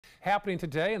Happening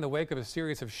today in the wake of a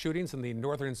series of shootings in the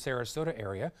northern Sarasota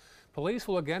area, police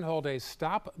will again hold a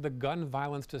Stop the Gun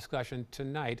Violence discussion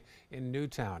tonight in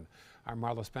Newtown. Our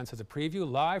Marla Spence has a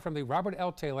preview live from the Robert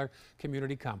L. Taylor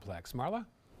Community Complex. Marla?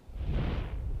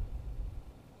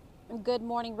 Good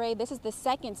morning, Ray. This is the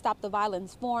second Stop the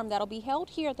Violence forum that'll be held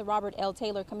here at the Robert L.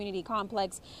 Taylor Community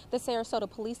Complex. The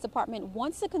Sarasota Police Department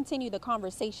wants to continue the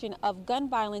conversation of gun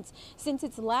violence since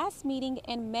its last meeting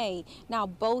in May. Now,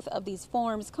 both of these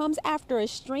forums comes after a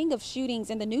string of shootings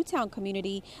in the Newtown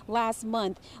community last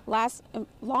month.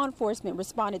 Law enforcement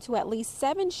responded to at least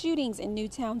 7 shootings in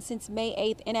Newtown since May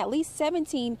 8th and at least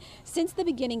 17 since the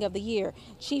beginning of the year.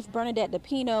 Chief Bernadette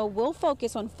DePino will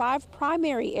focus on 5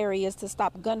 primary areas to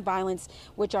stop gun violence,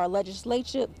 which are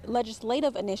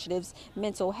legislative initiatives,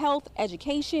 mental health,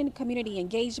 education, community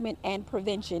engagement, and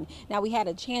prevention. Now, we had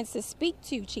a chance to speak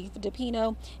to Chief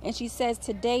DePino, and she says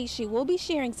today she will be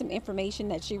sharing some information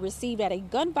that she received at a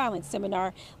gun violence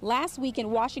seminar last week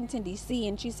in Washington, D.C.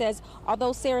 And she says,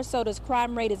 although Sarasota's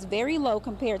crime rate is very low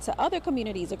compared to other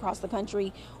communities across the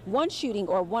country, one shooting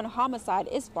or one homicide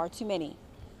is far too many.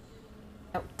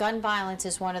 Gun violence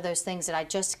is one of those things that I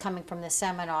just coming from the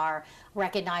seminar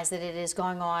recognize that it is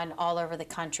going on all over the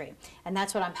country. And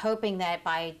that's what I'm hoping, that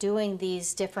by doing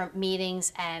these different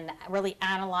meetings and really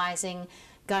analyzing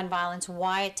gun violence,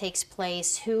 why it takes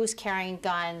place, who's carrying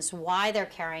guns, why they're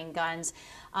carrying guns,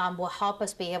 will help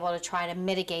us be able to try to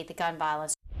mitigate the gun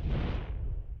violence.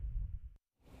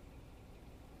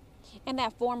 And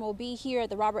that forum will be here at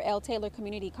the Robert L. Taylor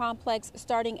Community Complex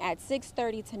starting at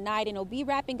 6:30 tonight, and it'll be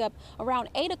wrapping up around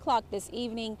 8 o'clock this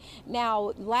evening.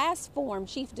 Now, last forum,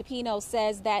 Chief DePino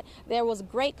says that there was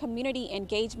great community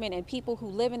engagement and people who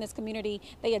live in this community,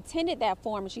 they attended that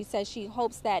forum. She says she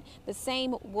hopes that the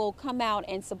same will come out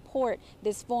and support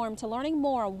this forum to learning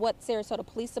more on what Sarasota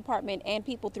Police Department and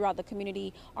people throughout the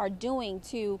community are doing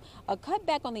to cut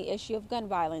back on the issue of gun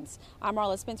violence. I'm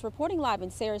Marla Spence reporting live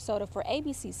in Sarasota for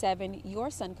ABC 7, your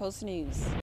Suncoast News.